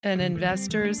An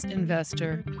investor's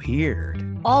investor.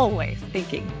 Weird. Always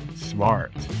thinking.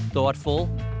 Smart. Thoughtful.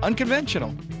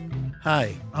 Unconventional.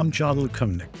 Hi, I'm John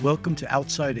Lukumnik. Welcome to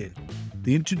Outside In,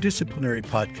 the interdisciplinary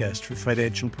podcast for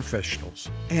financial professionals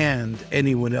and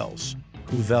anyone else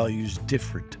who values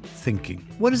different thinking.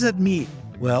 What does that mean?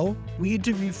 Well, we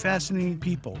interview fascinating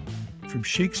people, from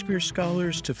Shakespeare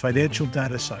scholars to financial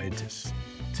data scientists,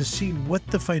 to see what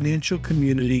the financial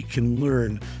community can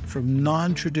learn from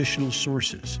non-traditional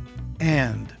sources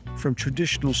and from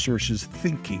traditional sources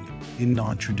thinking in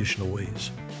non-traditional ways.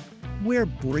 We're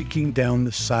breaking down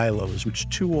the silos which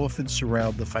too often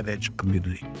surround the financial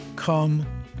community. Come,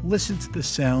 listen to the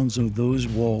sounds of those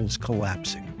walls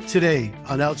collapsing. Today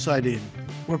on Outside In,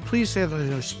 we're pleased to have as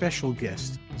our special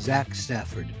guest, Zach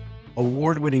Stafford,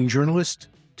 award-winning journalist,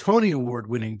 Tony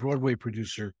Award-winning Broadway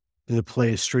producer in the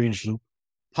play A Strange Loop,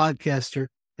 podcaster,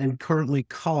 and currently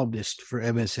columnist for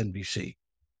MSNBC.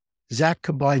 Zach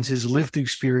combines his lived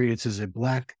experience as a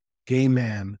Black gay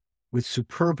man with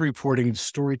superb reporting and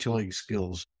storytelling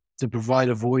skills to provide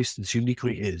a voice that's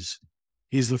uniquely his.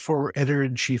 He's the former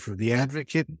editor-in-chief of The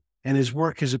Advocate, and his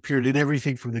work has appeared in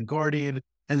everything from The Guardian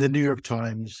and The New York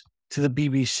Times to the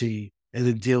BBC and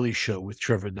The Daily Show with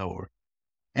Trevor Noah.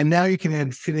 And now you can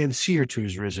add financier to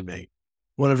his resume.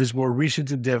 One of his more recent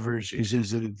endeavors is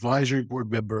as an advisory board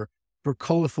member for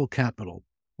Colorful Capital,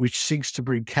 which seeks to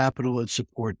bring capital and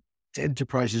support to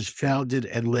enterprises founded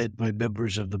and led by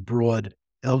members of the broad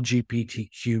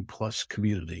LGBTQ plus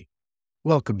community.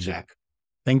 Welcome, Zach.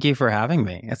 Thank you for having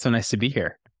me. It's so nice to be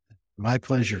here. My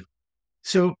pleasure.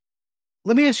 So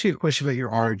let me ask you a question about your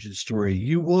origin story.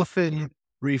 You often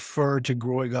refer to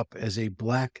growing up as a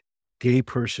Black gay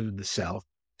person in the South,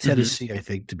 Tennessee, I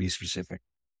think, to be specific.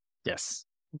 Yes.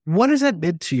 What has that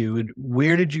meant to you, and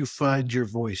where did you find your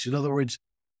voice? In other words,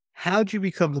 how did you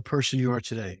become the person you are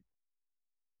today?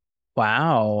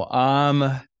 Wow.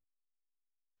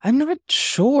 I'm not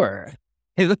sure.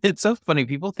 It's so funny.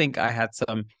 People think I had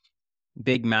some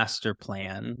big master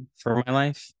plan for my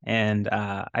life, and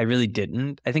I really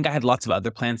didn't. I think I had lots of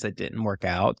other plans that didn't work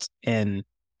out, and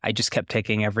I just kept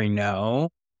taking every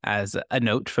no as a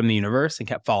note from the universe and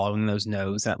kept following those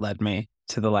no's that led me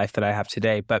to the life that I have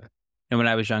today. But when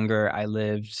I was younger, I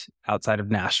lived outside of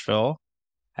Nashville.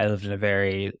 I lived in a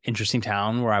very interesting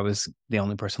town where I was the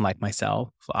only person like myself.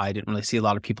 I didn't really see a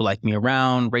lot of people like me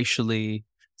around, racially,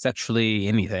 sexually,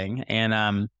 anything. And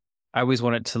I always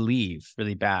wanted to leave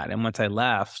really bad. And once I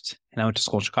left and I went to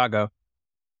school in Chicago,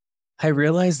 I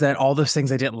realized that all those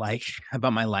things I didn't like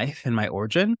about my life and my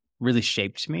origin really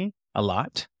shaped me a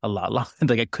lot. Like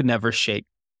I could never shake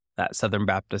that Southern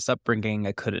Baptist upbringing.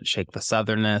 I couldn't shake the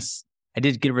Southernness. I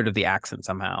did get rid of the accent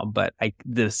somehow, but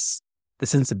the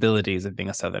sensibilities of being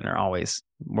a Southerner always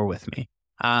were with me.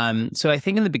 So I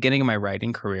think in the beginning of my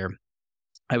writing career,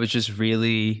 I was just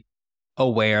really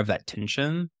aware of that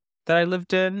tension that I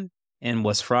lived in and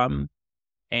was from.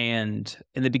 And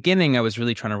in the beginning, I was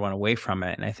really trying to run away from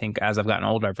it. And I think as I've gotten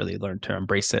older, I've really learned to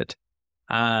embrace it.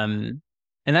 And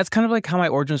that's kind of like how my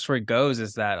origin story goes,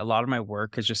 is that a lot of my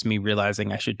work is just me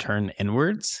realizing I should turn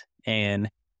inwards and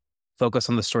focus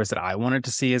on the stories that I wanted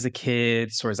to see as a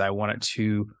kid, stories I wanted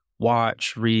to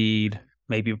watch, read,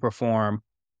 maybe perform,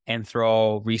 and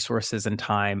throw resources and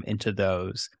time into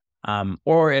those,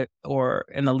 or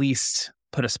in the least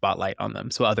put a spotlight on them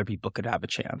so other people could have a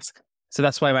chance. So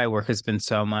that's why my work has been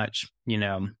so much,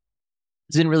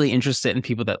 isn't really interested in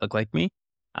people that look like me.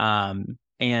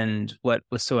 And what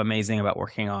was so amazing about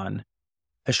working on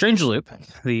A Strange Loop,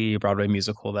 the Broadway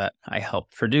musical that I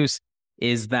helped produce,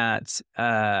 is that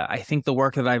I think the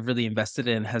work that I've really invested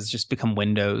in has just become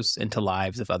windows into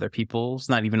lives of other people's,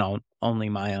 not even only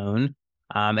my own.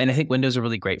 And I think windows are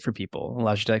really great for people. It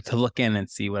allows you to look in and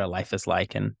see what a life is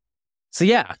like. And so,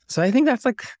 yeah, so I think that's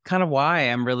like kind of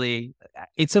why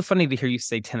it's so funny to hear you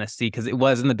say Tennessee, because it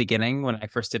was in the beginning when I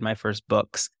first did my first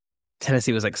books.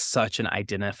 Tennessee was like such an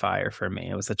identifier for me.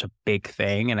 It was such a big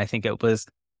thing. And I think it was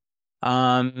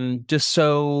just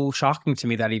so shocking to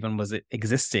me that even was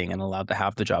existing and allowed to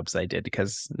have the jobs that I did,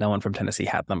 because no one from Tennessee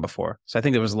had them before. So I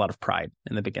think there was a lot of pride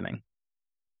in the beginning.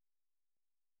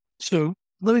 So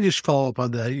let me just follow up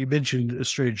on that. You mentioned A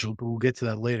Strange Loop, but we'll get to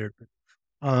that later.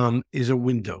 Is a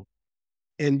window.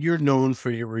 And you're known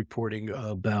for your reporting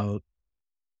about,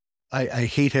 I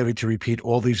hate having to repeat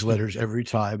all these letters every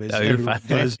time. As everyone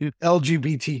does,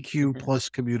 LGBTQ plus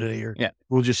community, or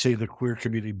we'll just say the queer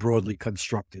community broadly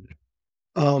constructed.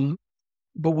 But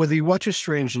whether you watch A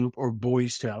Strange Loop or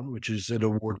Boys Town, which is an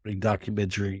award-winning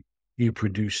documentary you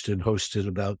produced and hosted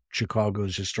about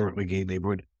Chicago's historically gay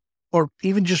neighborhood, or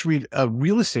even just read a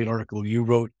real estate article you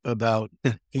wrote about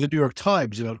in the New York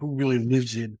Times about who really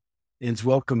lives in in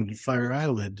Welcome to Fire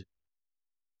Island,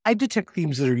 I detect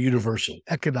themes that are universal: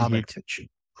 economic tension,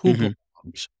 who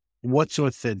belongs, what's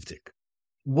authentic,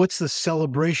 what's the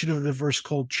celebration of a diverse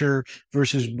culture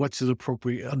versus what's an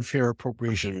unfair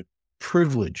appropriation of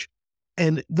privilege.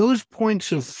 And those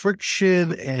points of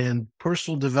friction and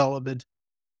personal development,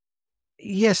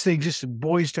 yes, they exist in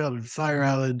Boys Town and Fire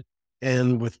Island,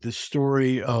 and with the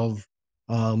story of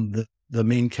the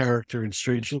main character in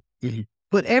Strange,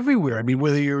 but everywhere. I mean,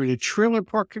 whether you're in a trailer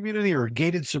park community or a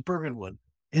gated suburban one.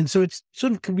 And so it's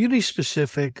sort of community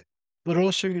specific, but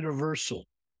also universal.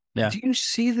 Yeah. Do you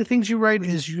see the things you write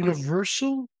as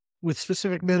universal with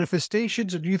specific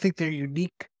manifestations, or do you think they're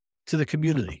unique to the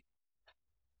community?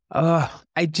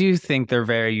 I do think they're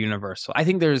very universal. I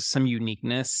think there's some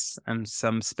uniqueness and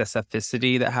some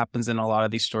specificity that happens in a lot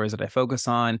of these stories that I focus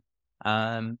on.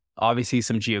 Obviously,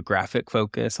 some geographic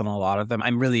focus on a lot of them.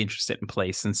 I'm really interested in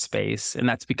place and space, and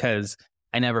that's because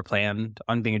I never planned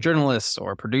on being a journalist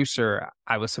or a producer.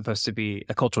 I was supposed to be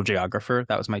a cultural geographer.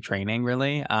 That was my training,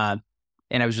 really.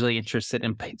 And I was really interested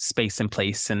in space and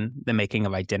place and the making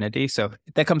of identity. So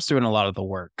that comes through in a lot of the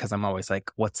work, because I'm always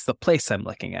like, what's the place I'm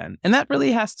looking at? And that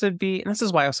really has to be, and this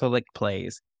is why I also like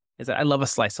plays, is that I love a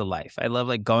slice of life. I love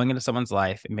like going into someone's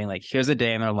life and being like, here's a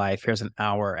day in their life, here's an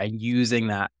hour, and using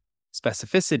that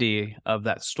specificity of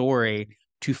that story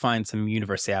to find some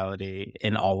universality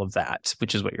in all of that,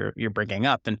 which is what you're bringing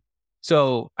up. And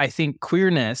so I think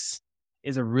queerness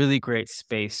is a really great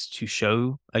space to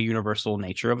show a universal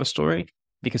nature of a story,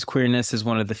 because queerness is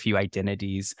one of the few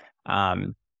identities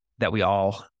that we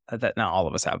all, that not all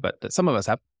of us have, but that some of us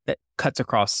have, that cuts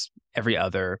across every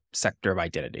other sector of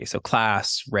identity. So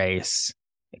class, race,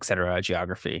 etc.,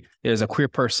 geography. There's a queer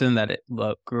person that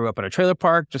grew up in a trailer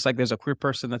park, just like there's a queer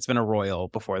person that's been a royal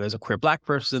before. There's a queer Black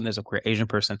person, there's a queer Asian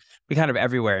person. We kind of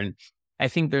everywhere. And I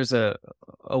think there's a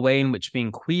way in which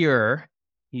being queer,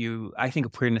 I think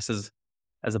of queerness as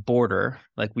a border,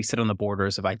 like we sit on the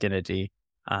borders of identity.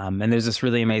 And there's this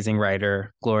really amazing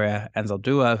writer, Gloria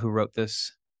Anzaldúa, who wrote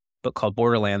this book called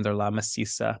Borderlands, or La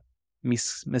Mestiza.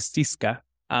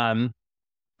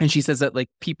 And she says that like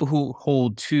people who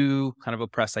hold two kind of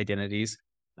oppressed identities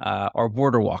are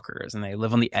border walkers, and they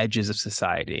live on the edges of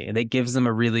society. And it gives them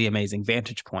a really amazing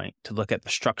vantage point to look at the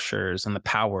structures and the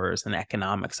powers and the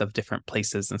economics of different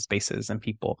places and spaces and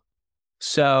people.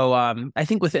 So I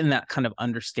think within that kind of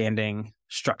understanding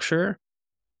structure,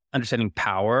 understanding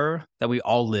power, that we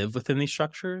all live within these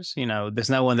structures. You know, there's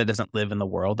no one that doesn't live in the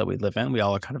world that we live in. We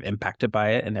all are kind of impacted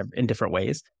by it in different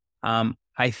ways.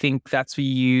 I think that's where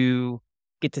you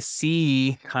get to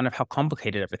see kind of how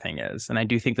complicated everything is. And I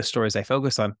do think the stories I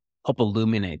focus on help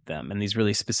illuminate them in these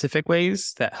really specific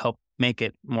ways that help make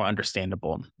it more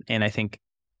understandable. And I think,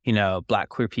 you know, Black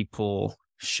queer people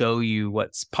show you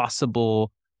what's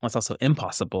possible, what's also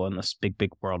impossible in this big,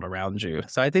 big world around you.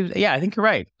 So I think you're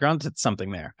right. You're onto something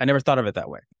there. I never thought of it that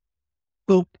way.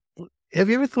 Well, have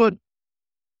you ever thought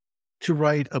to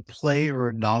write a play or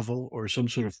a novel or some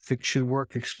sort of fiction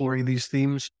work exploring these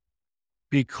themes?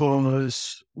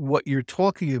 Because what you're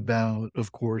talking about,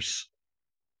 of course,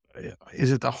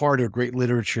 is at the heart of great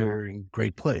literature and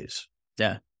great plays.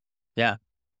 Yeah. Yeah.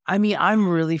 I mean, I'm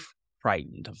really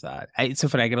frightened of that. It's so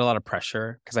funny. I get a lot of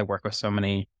pressure because I work with so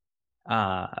many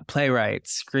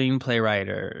playwrights, screenplay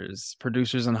writers,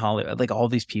 producers in Hollywood, like all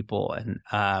these people. And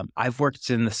I've worked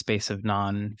in the space of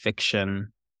nonfiction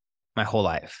my whole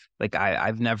life. Like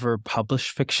I've never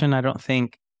published fiction, I don't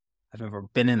think. I've never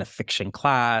been in a fiction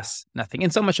class, nothing.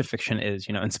 And so much of fiction is,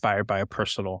 you know, inspired by a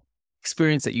personal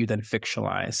experience that you then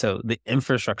fictionalize. So the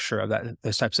infrastructure of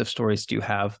those types of stories do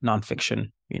have nonfiction,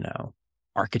 you know,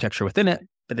 architecture within it,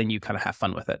 but then you kind of have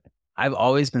fun with it. I've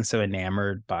always been so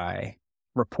enamored by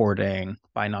reporting,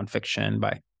 by nonfiction,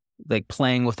 by like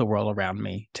playing with the world around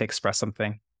me to express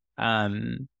something.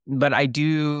 But I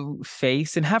do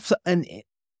face and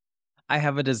I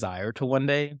have a desire to one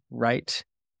day write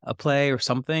a play or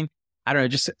something. I don't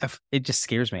know, it just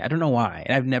scares me. I don't know why.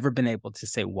 And I've never been able to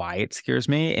say why it scares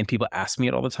me. And people ask me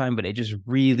it all the time, but it just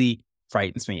really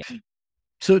frightens me.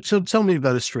 So tell me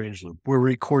about A Strange Loop. We're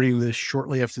recording this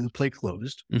shortly after the play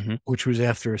closed, which was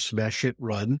after a smash hit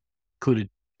run, included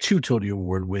 2 Tony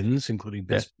Award wins, including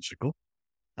Best Musical.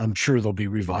 I'm sure there'll be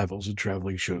revivals and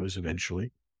traveling shows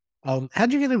eventually.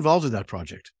 How'd you get involved in that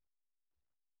project?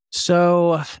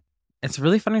 So it's a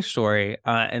really funny story.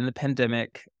 In the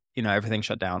pandemic, you know, everything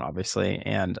shut down, obviously.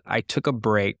 And I took a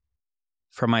break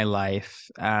from my life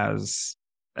as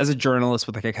a journalist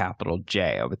with like a capital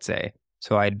J, I would say.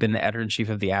 So I'd been the editor-in-chief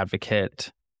of The Advocate.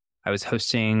 I was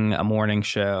hosting a morning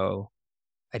show.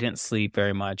 I didn't sleep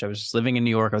very much. I was just living in New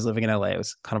York. I was living in LA. I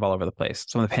was kind of all over the place.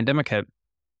 So when the pandemic hit,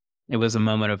 it was a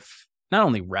moment of not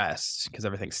only rest because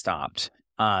everything stopped,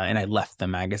 and I left the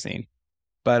magazine,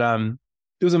 but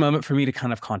it was a moment for me to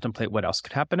kind of contemplate what else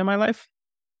could happen in my life,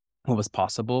 what was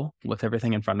possible with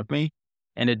everything in front of me.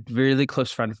 And a really close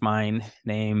friend of mine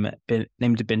named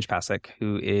Benj Pasek,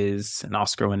 who is an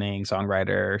Oscar-winning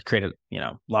songwriter, created,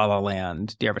 La La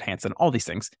Land, Dear Evan Hansen, all these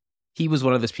things. He was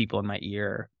one of those people in my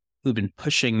ear who'd been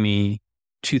pushing me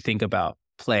to think about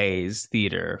plays,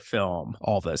 theater, film,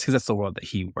 all this, because that's the world that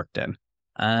he worked in.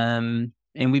 And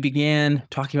we began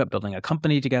talking about building a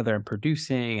company together and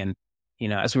producing. And,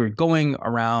 as we were going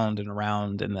around and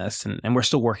around in this, and we're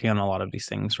still working on a lot of these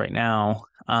things right now,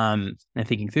 and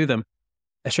thinking through them,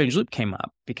 A Strange Loop came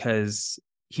up because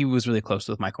he was really close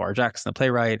with Michael R. Jackson, the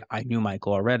playwright. I knew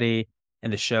Michael already,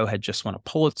 and the show had just won a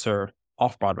Pulitzer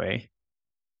off Broadway.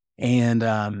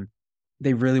 And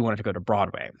they really wanted to go to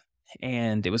Broadway.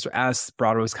 And it was as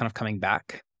Broadway was kind of coming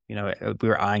back, we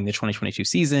were eyeing the 2022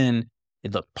 season.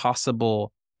 It looked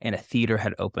possible, and a theater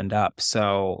had opened up.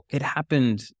 So it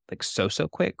happened like so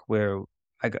quick where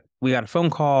we got a phone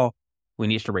call. We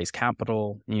needed to raise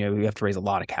capital. We have to raise a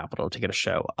lot of capital to get a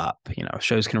show up.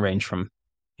 Shows can range from,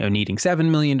 needing $7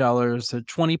 million to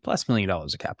 $20+ million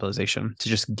of capitalization to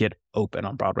just get open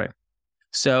on Broadway.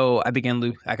 So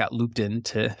I got looped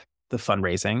into the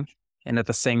fundraising. And at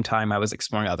the same time, I was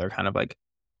exploring other kind of like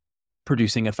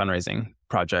producing and fundraising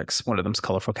projects. One of them is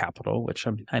Colorful Capital, which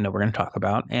I know we're going to talk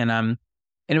about. And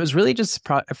it was really just,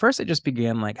 at first it just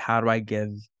began like, how do I get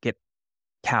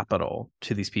capital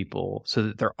to these people so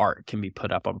that their art can be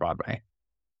put up on Broadway?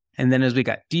 And then as we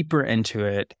got deeper into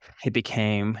it, it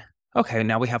became, okay,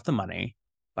 now we have the money,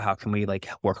 but how can we like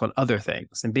work on other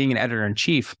things? And being an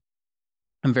editor-in-chief,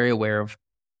 I'm very aware of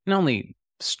not only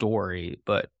story,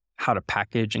 but how to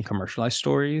package and commercialize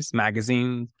stories.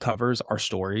 Magazine covers are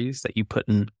stories that you put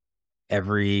in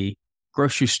every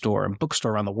grocery store and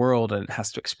bookstore around the world, and it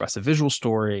has to express a visual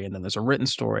story, and then there's a written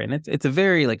story, and it's a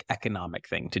very like economic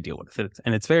thing to deal with.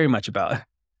 And it's very much about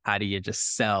how do you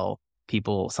just sell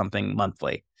people something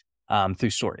monthly through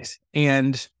stories.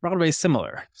 And Broadway is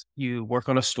similar. You work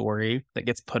on a story that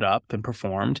gets put up and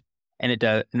performed, and it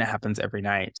happens every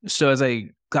night. So as I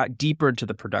got deeper into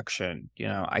the production,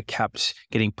 I kept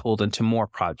getting pulled into more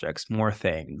projects, more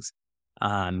things,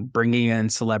 bringing in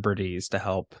celebrities to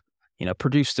help,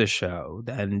 produce the show,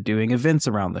 then doing events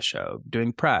around the show,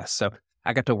 doing press. So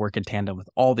I got to work in tandem with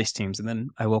all these teams. And then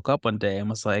I woke up one day and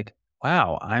was like,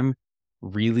 wow, I'm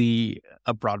really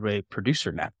a Broadway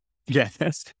producer now. Yes.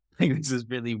 This is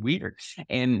really weird.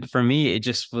 And for me, it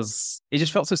just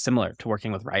felt so similar to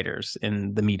working with writers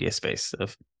in the media space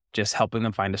of just helping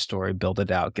them find a story, build it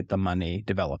out, get the money,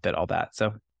 develop it, all that.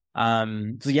 So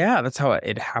yeah, that's how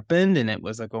it happened. And it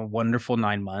was like a wonderful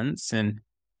 9 months. And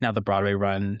now the Broadway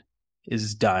run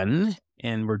is done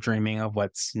and we're dreaming of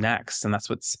what's next. And that's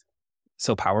what's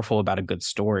so powerful about a good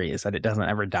story, is that it doesn't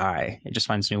ever die. It just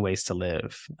finds new ways to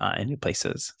live in new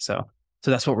places. So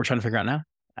that's what we're trying to figure out now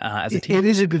as a team. It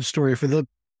is a good story for the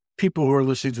people who are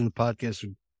listening to the podcast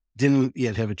who didn't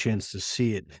yet have a chance to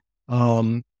see it.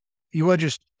 You want to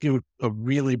just give a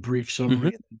really brief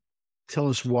summary and tell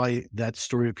us why that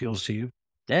story appeals to you?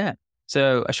 Yeah.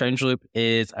 So A Strange Loop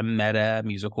is a meta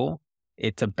musical.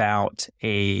 It's about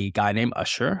a guy named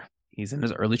Usher. He's in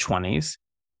his early 20s.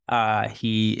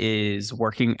 He is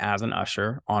working as an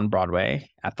usher on Broadway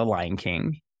at the Lion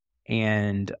King.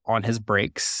 And on his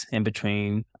breaks in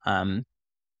between,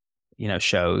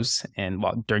 shows and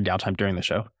during downtime during the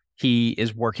show, he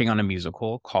is working on a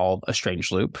musical called A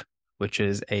Strange Loop, which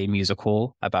is a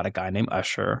musical about a guy named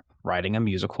Usher writing a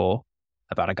musical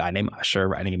about a guy named Usher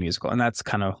writing a musical. And that's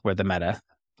kind of where the meta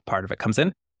part of it comes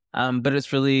in. But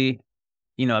it's really,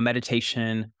 a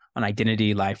meditation on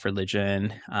identity, life,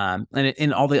 religion,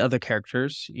 and all the other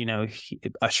characters.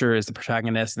 Usher is the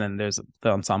protagonist, and then there's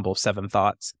the ensemble of 7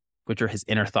 thoughts, which are his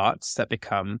inner thoughts that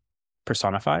become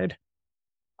personified.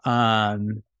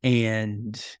 And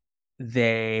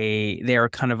they are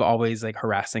kind of always like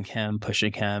harassing him,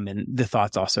 pushing him, and the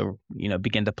thoughts also,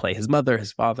 begin to play his mother,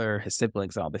 his father, his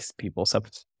siblings, all these people. So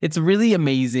it's a really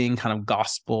amazing kind of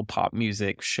gospel pop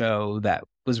music show that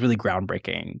was really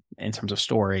groundbreaking in terms of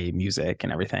story, music,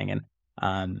 and everything.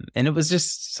 And it was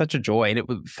just such a joy, and it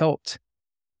felt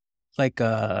like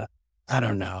a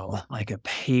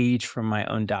page from my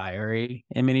own diary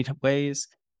in many ways.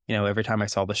 Every time I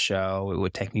saw the show, it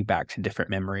would take me back to different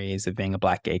memories of being a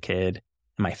Black gay kid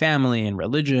and my family and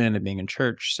religion and being in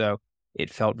church. So it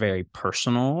felt very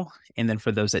personal. And then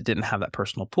for those that didn't have that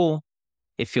personal pull,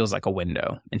 it feels like a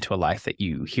window into a life that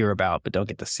you hear about but don't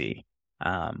get to see.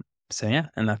 So yeah,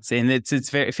 and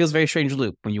it feels very Strange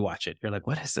Loop when you watch it. You're like,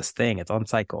 what is this thing? It's on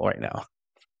cycle right now.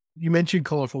 you mentioned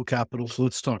Colorful Capital, so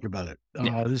let's talk about it.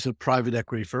 This is a private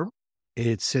equity firm.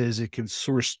 It says it can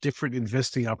source different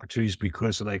investing opportunities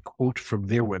because, and I quote from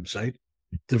their website,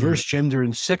 diverse gender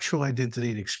and sexual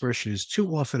identity and expression is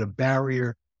too often a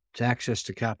barrier to access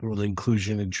to capital and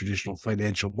inclusion in traditional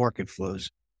financial market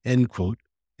flows, end quote.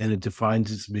 And it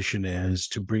defines its mission as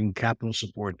to bring capital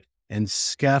support and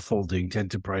scaffolding to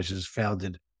enterprises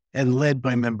founded and led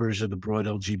by members of the broad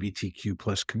LGBTQ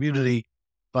plus community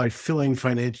by filling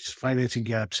financing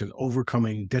gaps and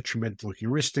overcoming detrimental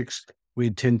heuristics. We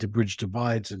intend to bridge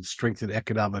divides and strengthen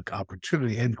economic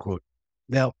opportunity, end quote.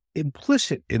 Now,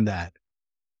 implicit in that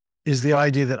is the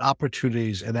idea that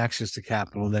opportunities and access to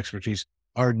capital and expertise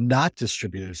are not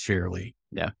distributed fairly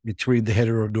between the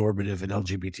heteronormative and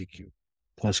LGBTQ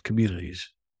plus communities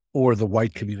or the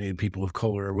white community and people of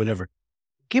color or whatever.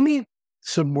 Give me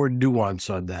some more nuance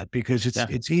on that, because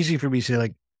it's easy for me to say,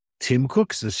 like, Tim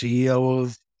Cook's the CEO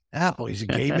of Apple. He's a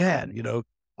gay man,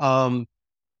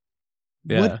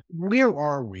 where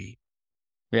are we?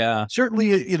 Yeah.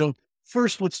 Certainly,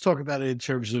 first let's talk about it in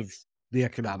terms of the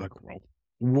economic world.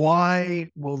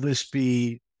 Why will this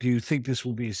be, do you think this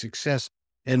will be a success?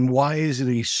 And why is it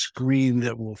a screen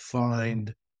that will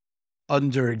find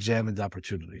under-examined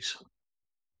opportunities?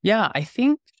 Yeah, I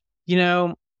think,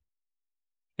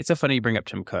 it's so funny you bring up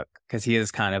Tim Cook, because he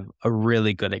is kind of a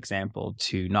really good example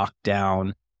to knock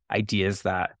down ideas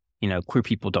that, queer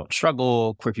people don't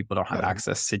struggle, queer people don't have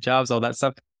access to jobs, all that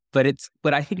stuff. But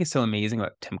what I think is so amazing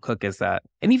about Tim Cook is that,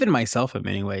 and even myself in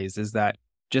many ways, is that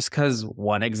just because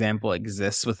one example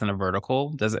exists within a vertical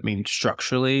doesn't mean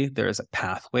structurally there is a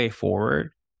pathway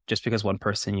forward. Just because one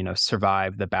person,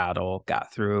 survived the battle,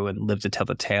 got through and lived to tell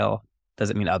the tale,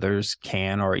 doesn't mean others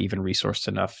can or even resourced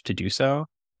enough to do so.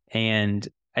 And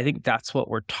I think that's what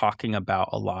we're talking about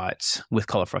a lot with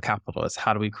Colorful Capital, is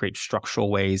how do we create structural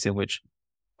ways in which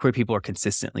queer people are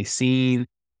consistently seen,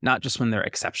 not just when they're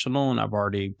exceptional and I've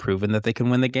already proven that they can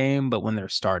win the game, but when they're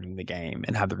starting the game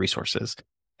and have the resources.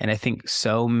 And I think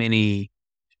so many,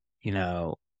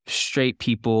 straight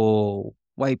people,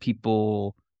 white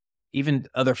people, even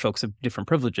other folks of different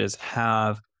privileges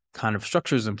have kind of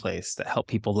structures in place that help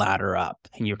people ladder up,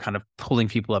 and you're kind of pulling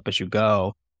people up as you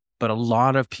go. But a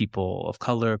lot of people of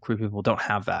color, queer people, don't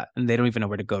have that, and they don't even know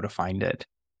where to go to find it.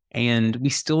 And we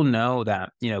still know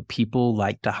that, people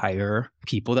like to hire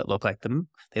people that look like them.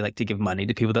 They like to give money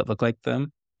to people that look like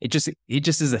them. It just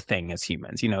is a thing as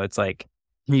humans. It's like,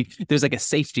 there's like a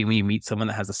safety when you meet someone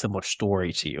that has a similar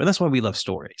story to you. And that's why we love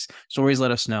stories. Stories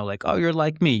let us know, like, oh, you're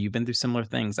like me. You've been through similar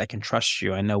things. I can trust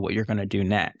you. I know what you're going to do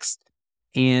next.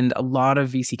 And a lot of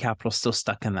VC capital is still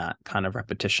stuck in that kind of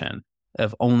repetition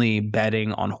of only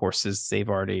betting on horses they've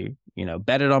already,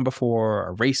 betted on before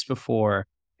or raced before,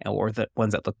 or the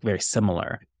ones that look very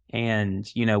similar. And,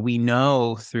 we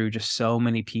know through just so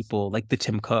many people, like the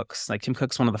Tim Cooks,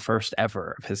 one of the first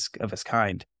ever of his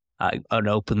kind, an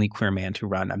openly queer man to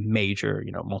run a major,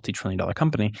 multi-trillion-dollar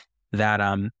company,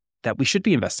 that we should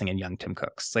be investing in young Tim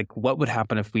Cooks. Like, what would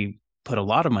happen if we put a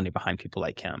lot of money behind people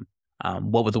like him?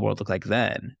 What would the world look like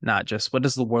then? Not just what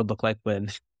does the world look like when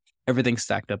everything's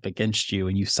stacked up against you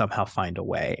and you somehow find a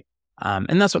way.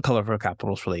 And that's what Colorful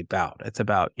Capital is really about. It's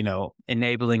about,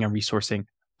 enabling and resourcing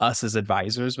us as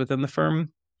advisors within the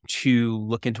firm to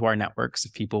look into our networks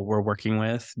of people we're working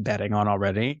with, betting on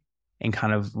already, and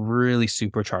kind of really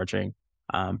supercharging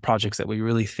projects that we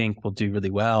really think will do really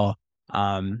well,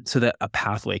 so that a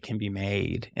pathway can be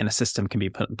made and a system can be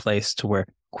put in place to where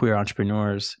queer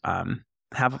entrepreneurs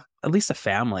have at least a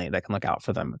family that can look out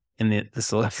for them in the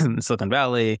Silicon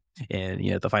Valley,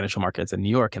 in the financial markets in New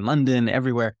York and London,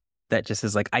 everywhere. That just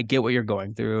is like, I get what you're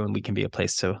going through, and we can be a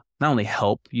place to not only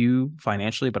help you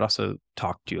financially, but also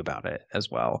talk to you about it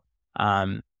as well.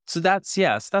 So that's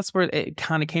where it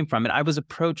kind of came from. And I was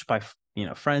approached by,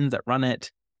 friends that run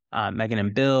it, Megan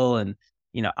and Bill. And,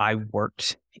 I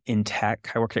worked in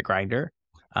tech. I worked at Grindr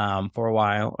for a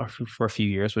while, or for a few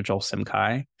years with Joel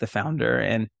Simkai, the founder.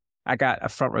 And I got a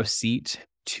front row seat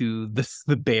to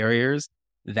the barriers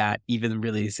that even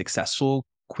really successful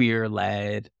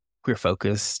queer-led,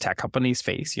 queer-focused tech companies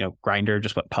face. Grindr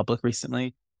just went public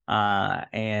recently,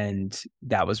 and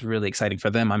that was really exciting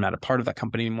for them. I'm not a part of that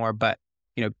company anymore, but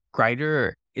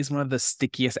Grindr is one of the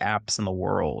stickiest apps in the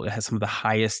world. It has some of the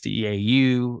highest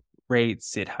EAU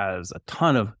rates. It has a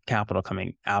ton of capital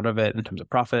coming out of it in terms of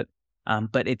profit,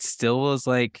 but it still is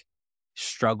like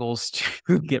struggles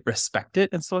to get respected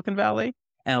in Silicon Valley,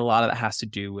 and a lot of that has to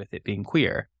do with it being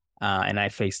queer. And I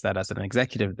faced that as an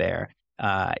executive there.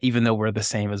 Even though we're the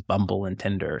same as Bumble and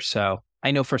Tinder. So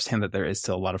I know firsthand that there is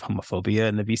still a lot of homophobia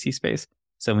in the VC space.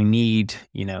 So we need,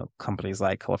 companies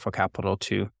like Colorful Capital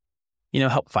to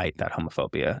help fight that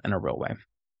homophobia in a real way.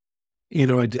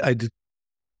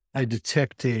 I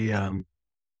detect a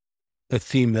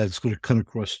theme that's going to come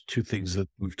across two things that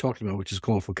we've talked about, which is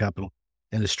colorful capital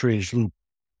and a strange loop.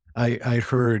 I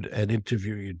heard an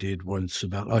interview you did once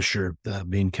about Usher, the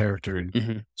main character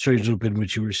in Strange Loop, in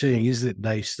which you were saying, isn't it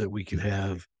nice that we can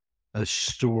have a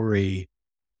story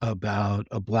about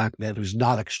a Black man who's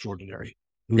not extraordinary,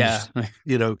 who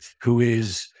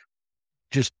is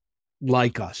just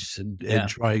like us and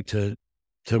trying to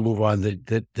move on,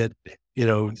 that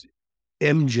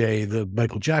MJ, the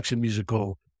Michael Jackson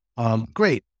musical,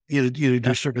 great.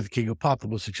 Do Circuit the King of Pop, the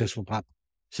most successful pop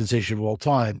sensation of all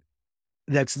time.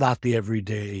 That's not the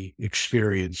everyday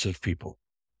experience of people.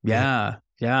 Yeah.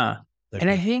 And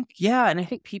I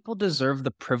think people deserve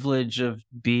the privilege of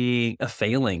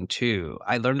failing too.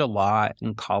 I learned a lot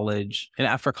in college and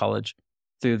after college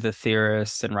through the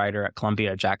theorist and writer at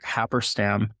Columbia, Jack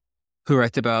Haberstam, who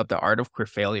writes about the art of queer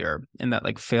failure, and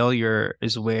that failure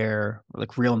is where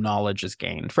real knowledge is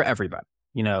gained for everybody.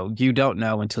 You don't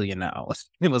know until you know.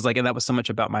 It was and that was so much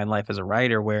about my life as a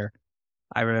writer, where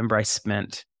I remember I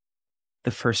spent the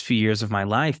first few years of my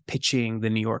life pitching The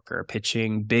New Yorker,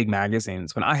 pitching big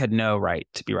magazines when I had no right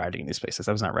to be writing in these places.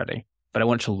 I was not ready, but I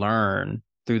wanted to learn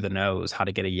through the nose how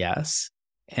to get a yes.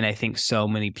 And I think so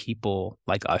many people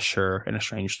like Usher and A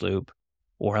Strange Loop,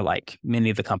 or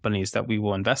many of the companies that we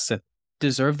will invest in,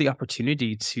 deserve the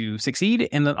opportunity to succeed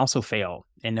and then also fail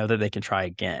and know that they can try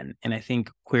again. And I think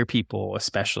queer people,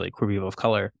 especially queer people of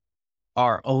color,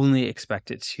 are only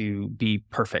expected to be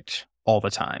perfect all the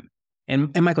time.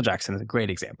 And Michael Jackson is a great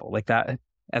example. Like that,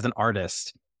 as an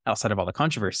artist, outside of all the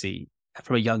controversy,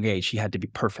 from a young age, he had to be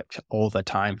perfect all the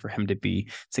time for him to be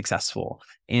successful.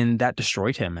 And that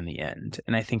destroyed him in the end.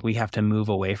 And I think we have to move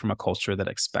away from a culture that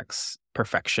expects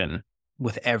perfection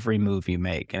with every move you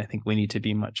make. And I think we need to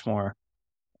be much more,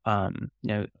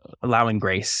 allowing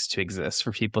grace to exist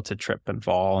for people to trip and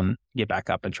fall and get back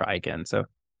up and try again. So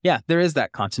yeah, there is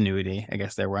that continuity, I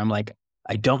guess, there where I'm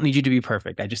I don't need you to be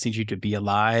perfect. I just need you to be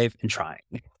alive and trying.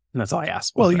 And that's all I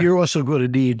ask for. Well, you're also going to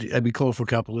need, colorful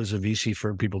capital is a VC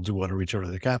firm. People do want to return on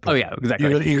their capital. Oh, yeah, exactly.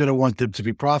 You're going to want them to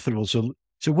be profitable. So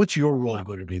what's your role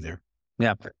going to be there?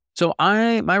 Yeah. So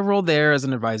my role there as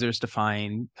an advisor is to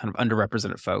find kind of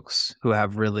underrepresented folks who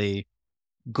have really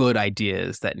good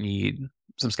ideas that need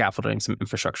some scaffolding, some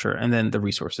infrastructure, and then the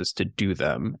resources to do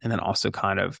them. And then also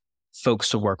kind of folks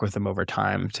to work with them over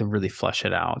time to really flesh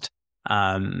it out.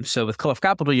 So with colorful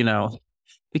capital,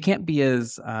 we can't be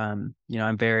as, I'm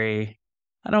very,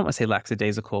 I don't want to say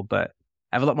lackadaisical, but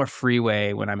I have a lot more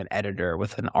freeway when I'm an editor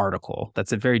with an article.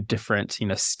 That's a very different,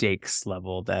 stakes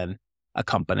level than a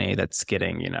company that's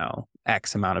getting,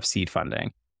 X amount of seed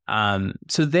funding.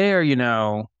 So there,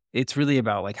 it's really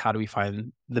about how do we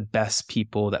find the best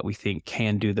people that we think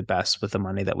can do the best with the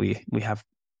money that we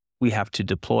have to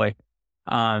deploy.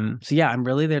 So yeah, I'm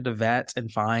really there to vet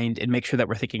and find and make sure that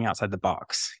we're thinking outside the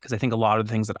box. Because I think a lot of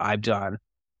the things that I've done,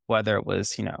 whether it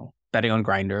was, betting on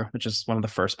Grindr, which is one of the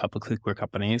first publicly queer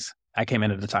companies, I came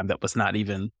in at a time that was not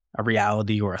even a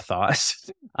reality or a thought,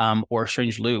 or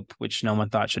Strange Loop, which no one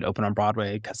thought should open on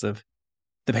Broadway because of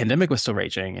the pandemic was still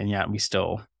raging. And yet we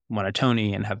still won a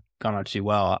Tony and have gone on to do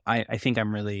well. I think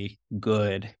I'm really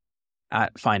good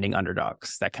at finding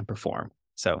underdogs that can perform.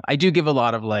 So I do give a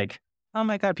lot of oh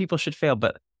my God, people should fail,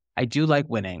 but I do like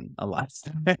winning a lot.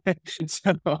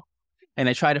 And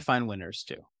I try to find winners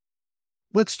too.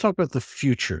 Let's talk about the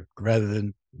future rather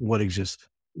than what exists.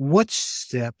 What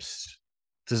steps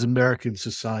does American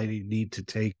society need to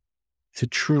take to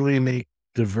truly make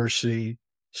diversity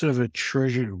sort of a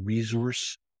treasured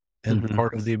resource and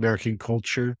part of the American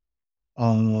culture,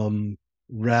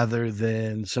 rather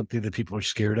than something that people are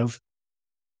scared of?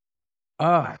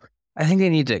 I think they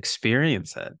need to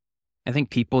experience it. I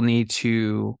think people need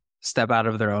to step out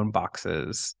of their own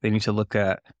boxes. They need to look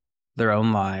at their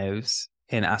own lives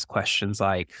and ask questions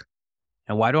like,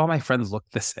 why do all my friends look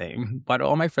the same? Why do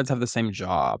all my friends have the same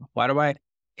job?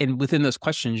 And within those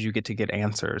questions, you get to get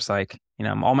answers.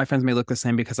 All my friends may look the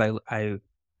same because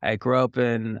I grew up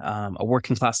in a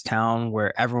working class town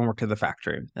where everyone worked at the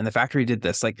factory and the factory did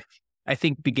this. I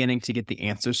think beginning to get the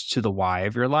answers to the why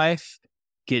of your life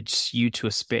gets you to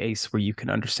a space where you can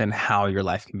understand how your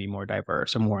life can be more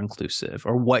diverse or more inclusive,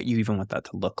 or what you even want that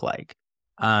to look like.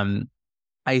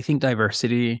 I think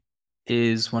diversity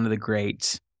is one of the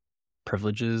great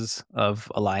privileges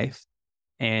of a life,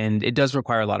 and it does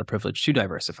require a lot of privilege to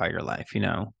diversify your life.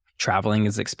 Traveling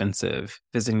is expensive,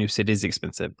 visiting new cities is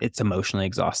expensive. It's emotionally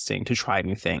exhausting to try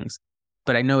new things,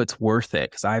 but I know it's worth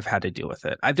it because I've had to deal with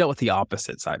it. I've dealt with the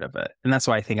opposite side of it, and that's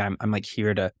why I think I'm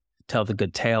here to tell the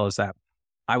good tale, is that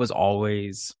I was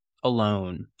always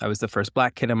alone. I was the first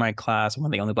Black kid in my class, one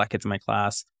of the only Black kids in my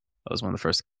class. I was one of the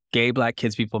first gay Black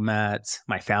kids people met.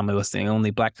 My family was the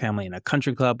only Black family in a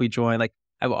country club we joined. Like,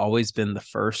 I've always been the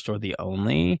first or the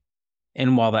only.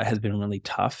 And while that has been really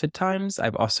tough at times,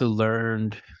 I've also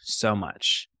learned so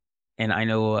much. And I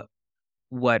know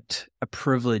what a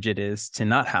privilege it is to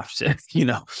not have to,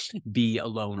 be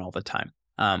alone all the time.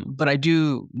 But I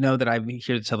do know that I'm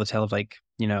here to tell the tale of, like,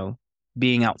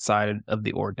 being outside of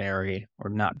the ordinary or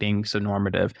not being so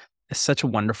normative is such a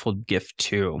wonderful gift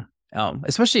too.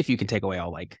 Especially if you can take away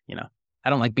all, like, I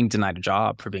don't like being denied a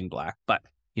job for being Black, but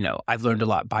I've learned a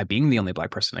lot by being the only Black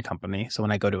person in a company. So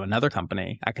when I go to another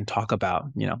company, I can talk about,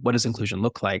 what does inclusion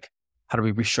look like? How do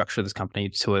we restructure this company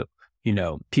to,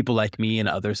 people like me and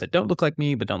others that don't look like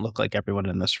me, but don't look like everyone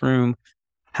in this room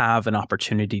have an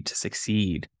opportunity to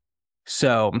succeed.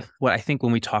 So what I think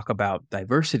when we talk about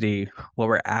diversity, what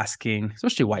we're asking,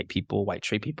 especially white people, white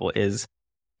straight people, is,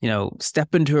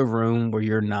 step into a room where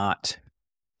you're not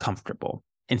comfortable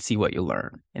and see what you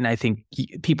learn. And I think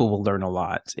people will learn a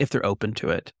lot if they're open to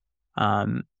it.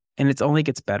 And it only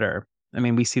gets better. I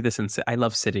mean, we see this I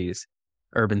love cities,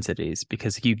 urban cities,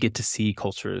 because you get to see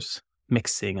cultures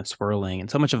mixing and swirling.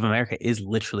 And so much of America is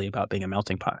literally about being a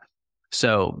melting pot.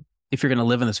 So if you're going to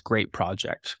live in this great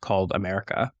project called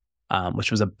America,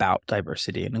 which was about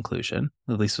diversity and inclusion,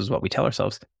 at least was what we tell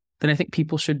ourselves, then I think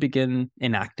people should begin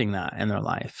enacting that in their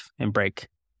life and break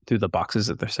through the boxes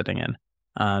that they're sitting in.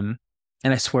 And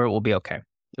I swear it will be okay.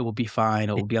 It will be fine.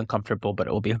 It will be uncomfortable, but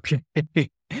it will be okay.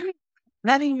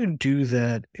 How do you do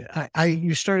that?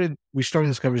 We started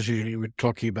this conversation, you were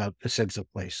talking about a sense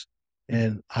of place.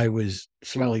 And I was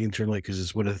smiling internally because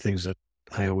it's one of the things that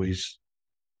I always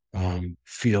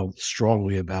feel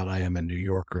strongly about. I am a New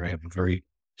Yorker. I have a very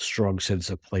strong sense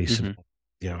of place,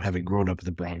 having grown up in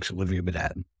the Bronx and living in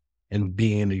Manhattan and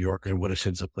being in New York and what a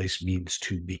sense of place means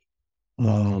to me.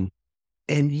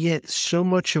 And yet so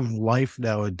much of life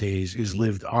nowadays is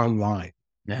lived online.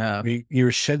 Yeah. I mean,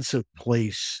 your sense of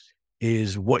place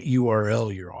is what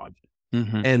URL you're on.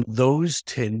 Mm-hmm. And those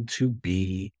tend to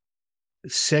be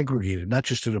segregated, not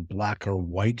just in a Black or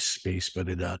white space, but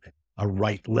in a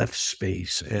right-left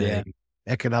space and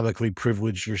economically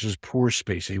privileged versus poor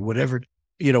space. Whatever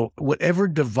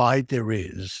divide there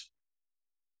is,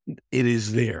 it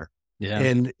is there. Yeah.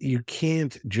 And you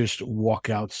can't just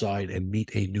walk outside and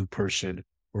meet a new person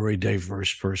or a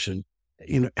diverse person.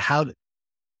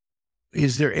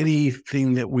 Is there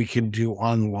anything that we can do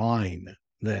online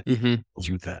that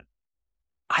do that?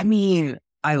 I mean,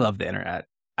 I love the internet.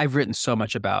 I've written so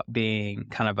much about being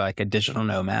kind of like a digital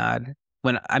nomad.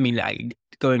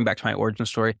 Going back to my origin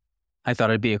story, I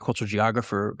thought I'd be a cultural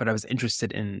geographer, but I was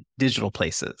interested in digital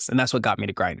places. And that's what got me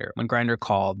to Grindr. When Grindr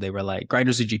called, they were like,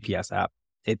 Grindr's a GPS app.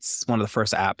 It's one of the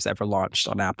first apps ever launched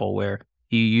on Apple where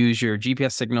you use your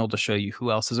GPS signal to show you who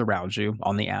else is around you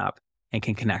on the app and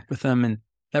can connect with them. And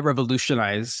that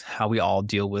revolutionized how we all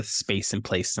deal with space and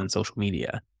place in social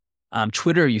media.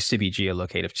 Twitter used to be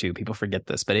geolocative too. People forget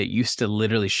this, but it used to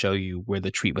literally show you where the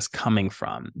tweet was coming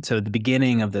from. So at the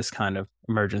beginning of this kind of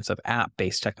emergence of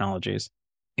app-based technologies,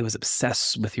 it was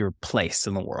obsessed with your place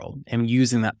in the world and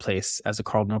using that place as a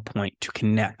cardinal point to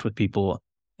connect with people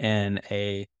in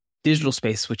a digital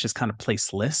space, which is kind of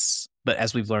placeless. But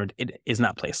as we've learned, it is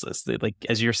not placeless. Like,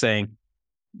 as you're saying,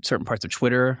 certain parts of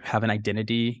Twitter have an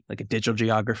identity, like a digital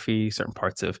geography. Certain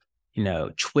parts of,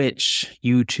 Twitch,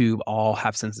 YouTube, all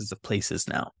have senses of places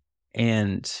now.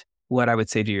 And what I would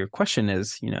say to your question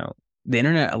is, the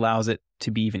internet allows it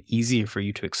to be even easier for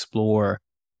you to explore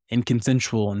in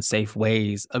consensual and safe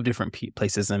ways of different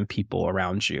places and people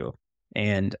around you.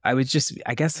 And I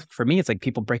guess for me, it's like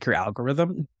people break your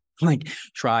algorithm, like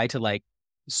try to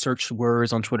search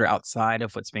words on Twitter outside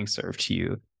of what's being served to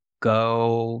you.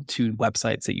 Go to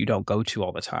websites that you don't go to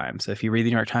all the time. So if you read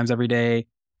the New York Times every day,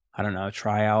 I don't know,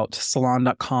 try out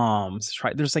salon.com.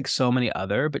 There's so many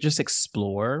other, but just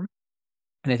explore.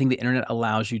 And I think the internet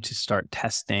allows you to start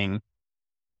testing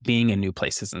being in new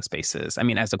places and spaces. I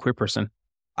mean, as a queer person,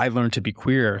 I learned to be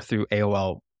queer through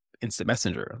AOL Instant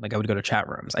Messenger. I would go to chat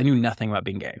rooms. I knew nothing about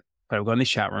being gay, but I would go in these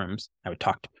chat rooms. I would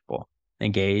talk to people,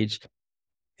 engage.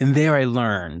 And there I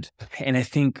learned. And I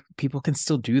think people can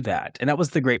still do that. And that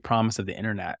was the great promise of the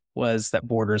internet, was that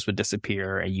borders would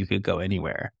disappear and you could go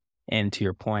anywhere. And to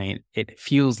your point, it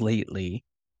feels lately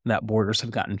that borders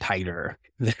have gotten tighter.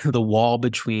 The wall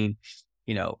between,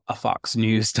 a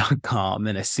foxnews.com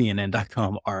and a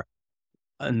CNN.com are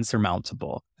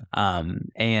unsurmountable.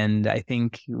 And I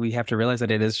think we have to realize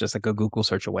that it is just like a Google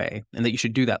search away and that you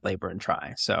should do that labor and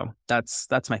try. So that's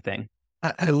my thing.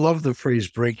 I love the phrase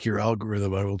break your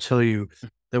algorithm. I will tell you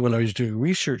that when I was doing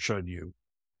research on you,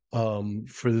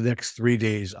 for the next 3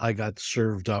 days, I got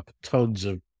served up tons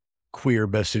of queer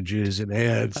messages and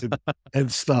ads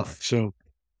and stuff. So,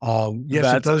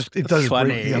 yes, That's it does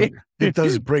funny. it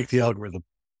does break the algorithm.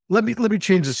 Let me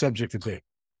change the subject a bit.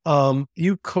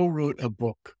 You co-wrote a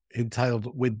book entitled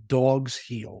 "When Dogs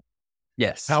Heal."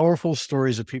 Yes. Powerful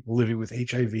stories of people living with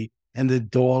HIV and the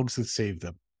dogs that saved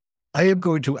them. I am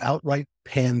going to outright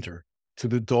pander to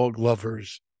the dog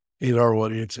lovers in our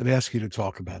audience and ask you to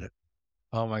talk about it.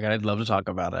 Oh my God, I'd love to talk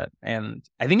about it. And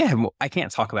I think I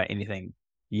can't talk about anything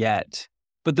yet,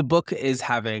 but the book is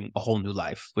having a whole new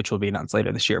life, which will be announced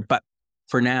later this year. But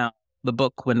for now, the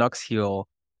book, When Dogs Heal,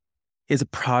 is a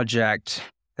project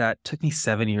that took me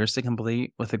 7 years to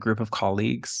complete with a group of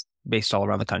colleagues based all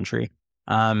around the country.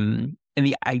 And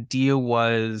the idea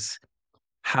was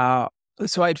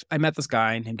so I met this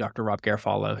guy named Dr. Rob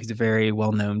Garofalo. He's a very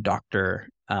well-known doctor.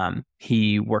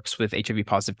 He works with HIV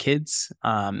positive kids,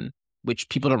 which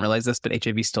people don't realize this, but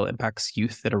HIV still impacts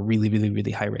youth at a really, really,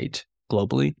 really high rate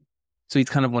globally. So he's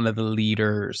kind of one of the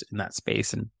leaders in that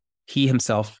space. And he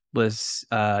himself was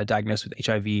diagnosed with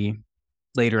HIV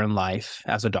later in life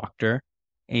as a doctor.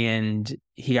 And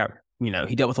he got,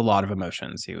 he dealt with a lot of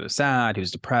emotions. He was sad, he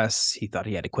was depressed, he thought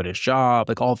he had to quit his job,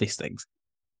 like all these things.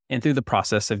 And through the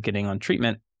process of getting on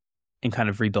treatment and kind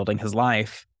of rebuilding his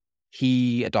life,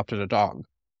 he adopted a dog.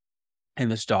 And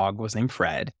this dog was named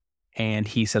Fred. And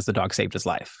he says the dog saved his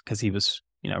life because he was,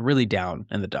 really down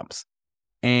in the dumps.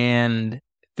 And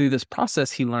through this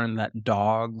process, he learned that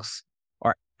dogs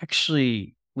are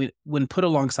actually, when put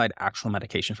alongside actual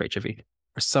medication for HIV,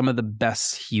 are some of the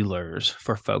best healers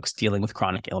for folks dealing with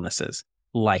chronic illnesses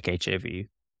like HIV,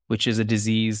 which is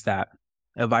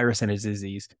a virus and a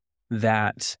disease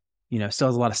that, still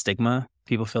has a lot of stigma.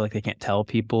 People feel like they can't tell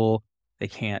people, they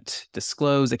can't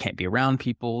disclose, they can't be around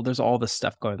people. There's all this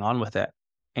stuff going on with it.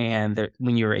 And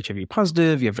when you're HIV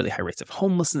positive, you have really high rates of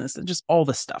homelessness and just all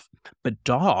this stuff. But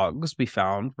dogs, we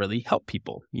found, really help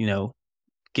people,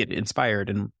 get inspired.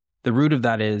 And the root of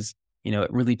that is,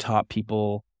 it really taught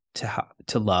people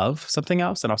to love something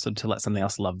else and also to let something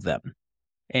else love them.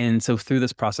 And so through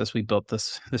this process, we built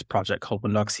this project called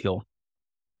When Dogs Heal,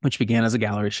 which began as a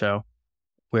gallery show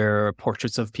where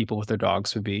portraits of people with their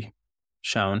dogs would be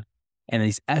shown. And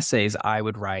these essays I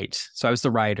would write. So I was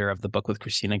the writer of the book with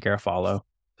Christina Garofalo.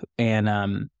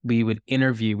 And we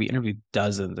interviewed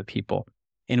dozens of people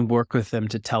and work with them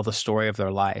to tell the story of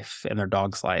their life and their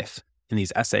dog's life in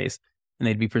these essays. And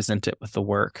they'd be presented with the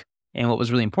work. And what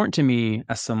was really important to me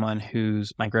as someone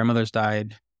my grandmother's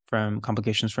died from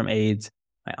complications from AIDS,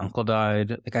 my uncle died.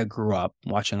 Like I grew up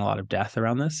watching a lot of death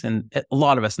around this. And a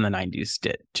lot of us in the 90s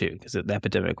did too, because the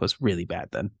epidemic was really bad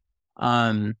then.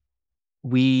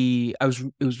 It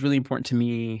was really important to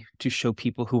me to show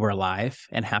people who were alive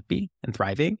and happy and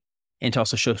thriving, and to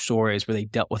also show stories where they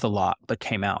dealt with a lot, but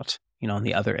came out, on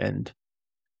the other end,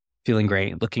 feeling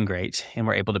great, looking great, and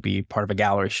were able to be part of a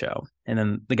gallery show. And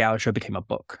then the gallery show became a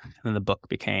book, and then the book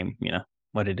became,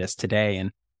 what it is today.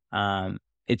 And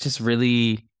it just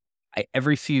really,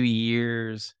 every few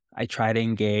years, I try to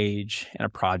engage in a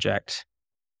project.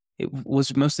 It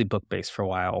was mostly book-based for a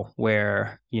while,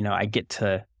 where, I get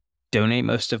to donate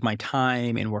most of my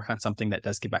time and work on something that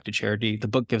does give back to charity. The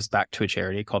book gives back to a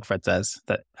charity called Fred Says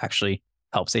that actually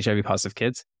helps HIV positive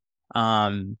kids.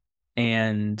 And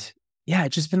yeah,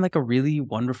 it's just been like a really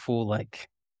wonderful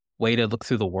way to look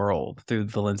through the world through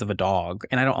the lens of a dog.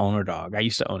 And I don't own a dog. I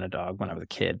used to own a dog when I was a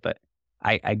kid, but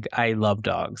I love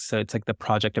dogs. So it's like the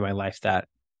project of my life that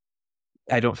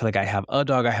I don't feel like I have a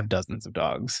dog. I have dozens of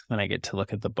dogs when I get to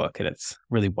look at the book, and it's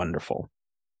really wonderful.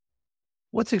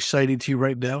 What's exciting to you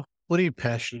right now? What are you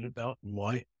passionate about and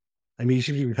why? I mean, you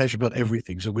seem to be passionate about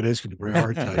everything, so I'm going to ask you to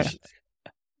prioritize.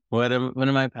 What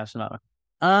am I passionate about?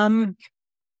 I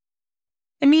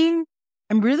mean,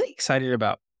 I'm really excited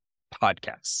about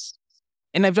podcasts.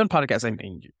 And I've done podcasts. I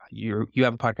mean, you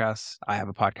have a podcast. I have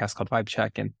a podcast called Vibe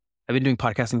Check, and I've been doing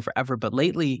podcasting forever. But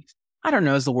lately, I don't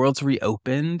know, as the world's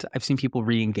reopened, I've seen people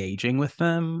re-engaging with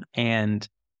them, and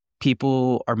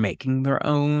people are making their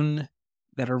own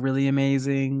that are really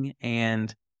amazing.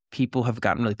 And people have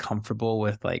gotten really comfortable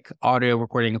with audio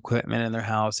recording equipment in their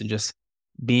house and just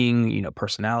being,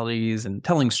 personalities and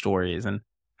telling stories. And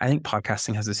I think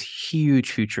podcasting has this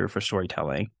huge future for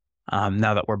storytelling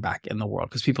now that we're back in the world,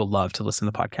 because people love to listen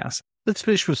to podcasts. Let's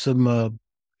finish with some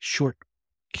short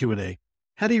Q&A.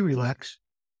 How do you relax?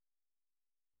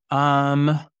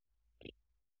 I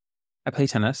play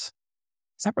tennis.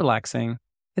 It's not relaxing.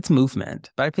 It's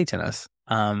movement, but I play tennis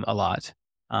a lot.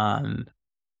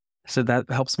 So that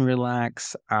helps me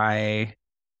relax. I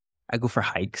go for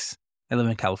hikes. I live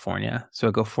in California, so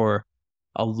I go for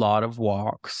a lot of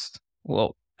walks.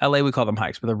 Well, LA, we call them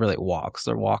hikes, but they're really walks.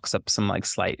 They're walks up some like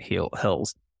slight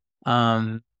hills.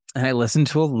 And I listen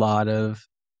to a lot of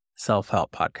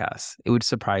self-help podcasts. It would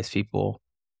surprise people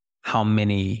how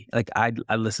many, like I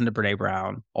listen to Brene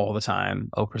Brown all the time,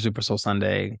 Oprah Super Soul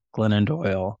Sunday, Glennon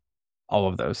Doyle, all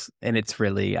of those. And it's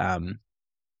really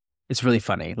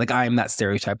funny. Like I'm that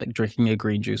stereotype, like drinking a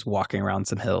green juice, walking around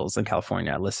some hills in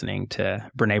California, listening to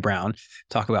Brene Brown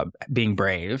talk about being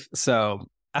brave. So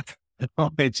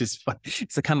it's just fun.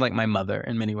 It's kind of like my mother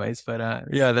in many ways, but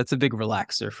yeah, that's a big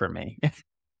relaxer for me.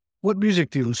 What music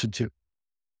do you listen to?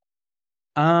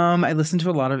 I listen to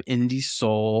a lot of indie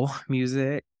soul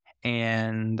music,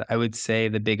 and I would say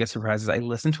the biggest surprise is I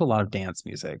listen to a lot of dance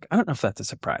music. I don't know if that's a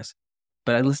surprise,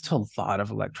 but I listen to a lot of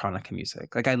electronic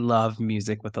music. Like I love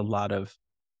music with a lot of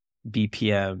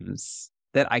BPMs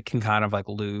that I can kind of like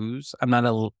lose.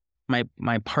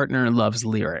 My partner loves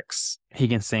lyrics. He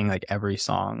can sing like every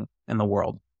song in the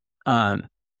world. I'm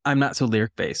not so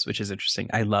lyric based, which is interesting.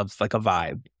 I love like a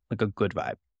vibe, like a good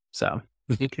vibe. So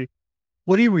Okay.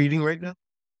 What are you reading right now?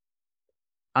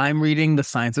 I'm reading The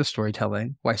Science of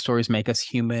Storytelling, Why Stories Make Us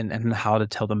Human and How to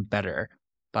Tell Them Better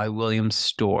by William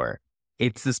Storr.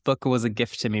 This book was a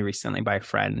gift to me recently by a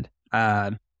friend.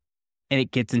 And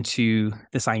it gets into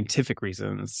the scientific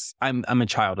reasons. I'm a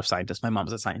child of scientists. My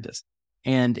mom's a scientist.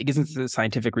 And it gets into the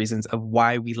scientific reasons of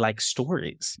why we like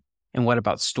stories and what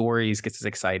about stories gets us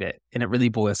excited. And it really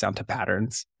boils down to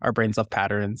patterns. Our brains love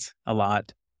patterns a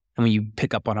lot. And when you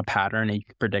pick up on a pattern and you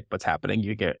can predict what's happening,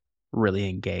 you get really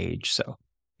engaged. So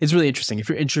it's really interesting. If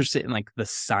you're interested in like the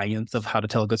science of how to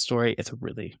tell a good story, it's a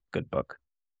really good book.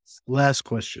 Last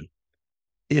question.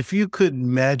 If you could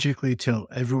magically tell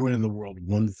everyone in the world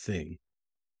one thing,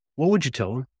 what would you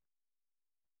tell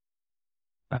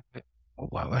them?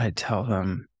 What would I tell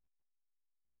them?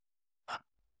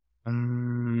 Oh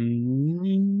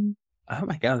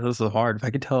my God, this is hard. If I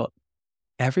could tell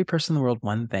every person in the world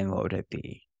one thing, what would it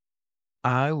be?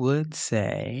 I would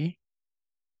say,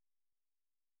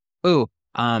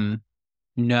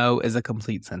 no is a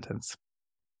complete sentence.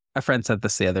 A friend said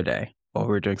this the other day while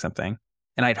we were doing something,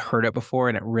 and I'd heard it before,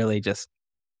 and it really just,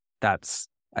 I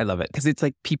love it. Because it's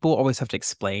like people always have to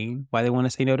explain why they want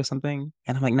to say no to something.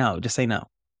 And I'm like, no, just say no.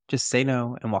 Just say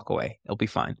no and walk away. It'll be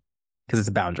fine. Because it's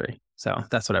a boundary. So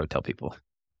that's what I would tell people.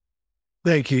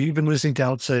 Thank you. You've been listening to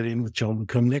Outside In with John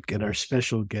Lukumnick and our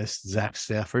special guest, Zach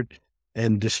Stafford.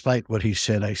 And despite what he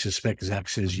said, I suspect Zach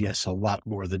says yes a lot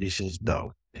more than he says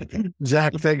no.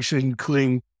 Zach, thanks for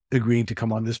agreeing to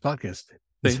come on this podcast.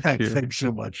 Zach, thanks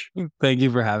so much. Thank you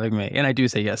for having me. And I do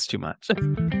say yes too much.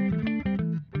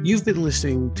 You've been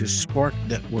listening to Spark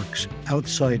Network's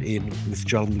Outside In with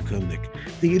John Lukumnick,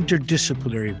 the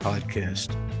interdisciplinary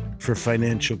podcast for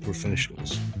financial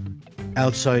professionals.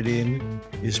 Outside In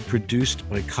is produced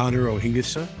by Connor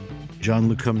Ohigasa,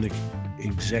 John Lukumnick,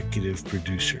 executive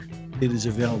producer. It is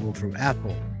available from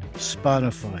Apple,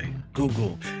 Spotify,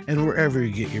 Google, and wherever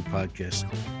you get your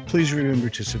podcasts. Please remember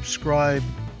to subscribe,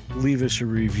 leave us a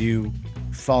review,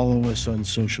 follow us on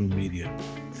social media.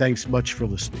 Thanks much for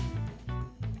listening.